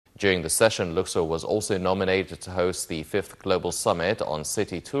During the session, Luxor was also nominated to host the 5th Global Summit on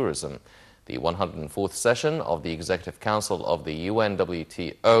City Tourism. The 104th session of the Executive Council of the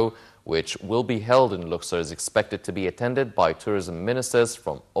UNWTO, which will be held in Luxor, is expected to be attended by tourism ministers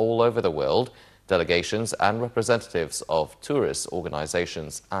from all over the world, delegations and representatives of tourist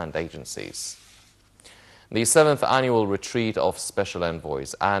organizations and agencies. The 7th annual retreat of special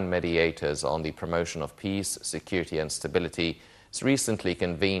envoys and mediators on the promotion of peace, security and stability is recently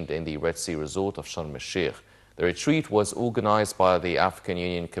convened in the Red Sea resort of Sharm el-Sheikh. The retreat was organized by the African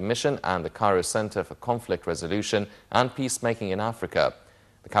Union Commission and the Cairo Center for Conflict Resolution and Peacemaking in Africa.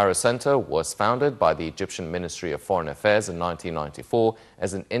 The Cairo Center was founded by the Egyptian Ministry of Foreign Affairs in 1994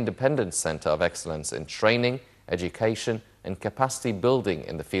 as an independent center of excellence in training, education and capacity building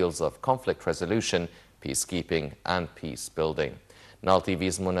in the fields of conflict resolution, peacekeeping and peace building. Nile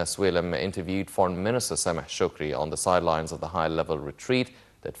TV's sewelam interviewed Foreign Minister Sameh Shoukry on the sidelines of the high-level retreat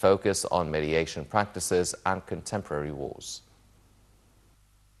that focused on mediation practices and contemporary wars.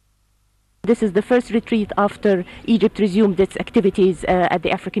 This is the first retreat after Egypt resumed its activities at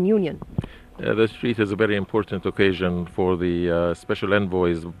the African Union. This retreat is a very important occasion for the special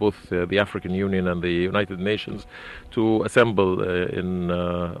envoys, both the African Union and the United Nations, to assemble in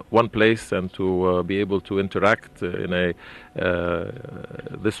one place and to be able to interact in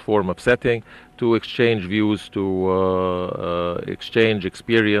this form of setting, to exchange views, to exchange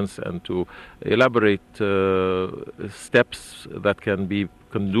experience, and to elaborate steps that can be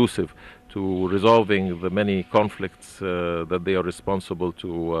conducive to resolving the many conflicts that they are responsible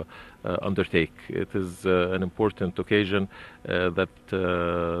to undertake. It is an important occasion that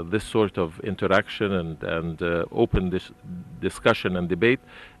this sort of interaction and open discussion and debate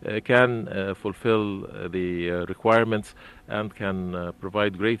can fulfill the requirements and can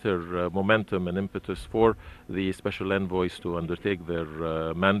provide greater momentum and impetus for the special envoys to undertake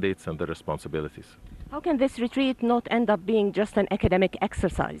their mandates and their responsibilities. How can this retreat not end up being just an academic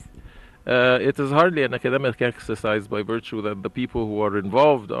exercise? It is hardly an academic exercise by virtue that the people who are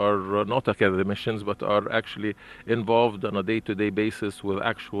involved are not academicians, but are actually involved on a day-to-day basis with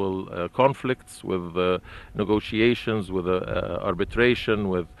actual conflicts, with negotiations, with arbitration,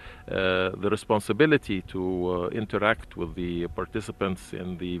 with the responsibility to interact with the participants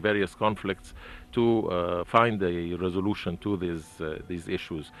in the various conflicts to find a resolution to these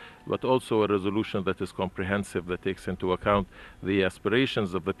issues, but also a resolution that is comprehensive, that takes into account the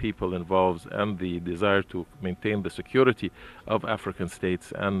aspirations of the people involved and the desire to maintain the security of African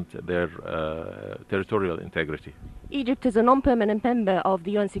states and their territorial integrity. Egypt is a non-permanent member of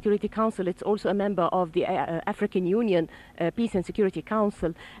the UN Security Council. It's also a member of the African Union Peace and Security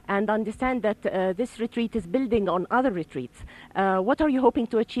Council, and I understand that this retreat is building on other retreats. What are you hoping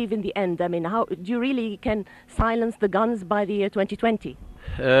to achieve in the end? I mean, how do you really can silence the guns by the year 2020?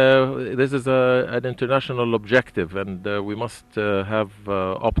 This is an international objective, and we must have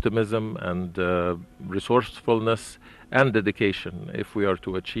optimism and resourcefulness and dedication if we are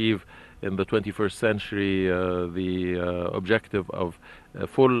to achieve in the 21st century the objective of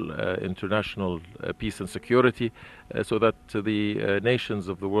full international peace and security, so that the nations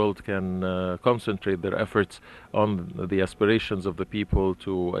of the world can concentrate their efforts on the aspirations of the people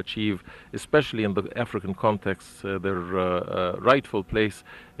to achieve, especially in the African context, their rightful place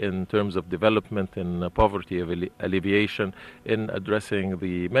in terms of development, in poverty alleviation, in addressing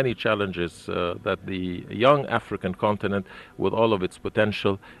the many challenges that the young African continent, with all of its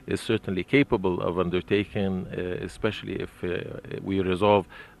potential, is certainly capable of undertaking, especially if we resolve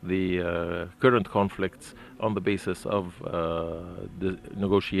the current conflicts on the basis of the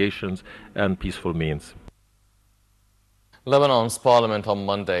negotiations and peaceful means. Lebanon's parliament on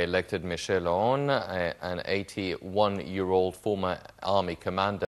Monday elected Michel Aoun, an 81-year-old former army commander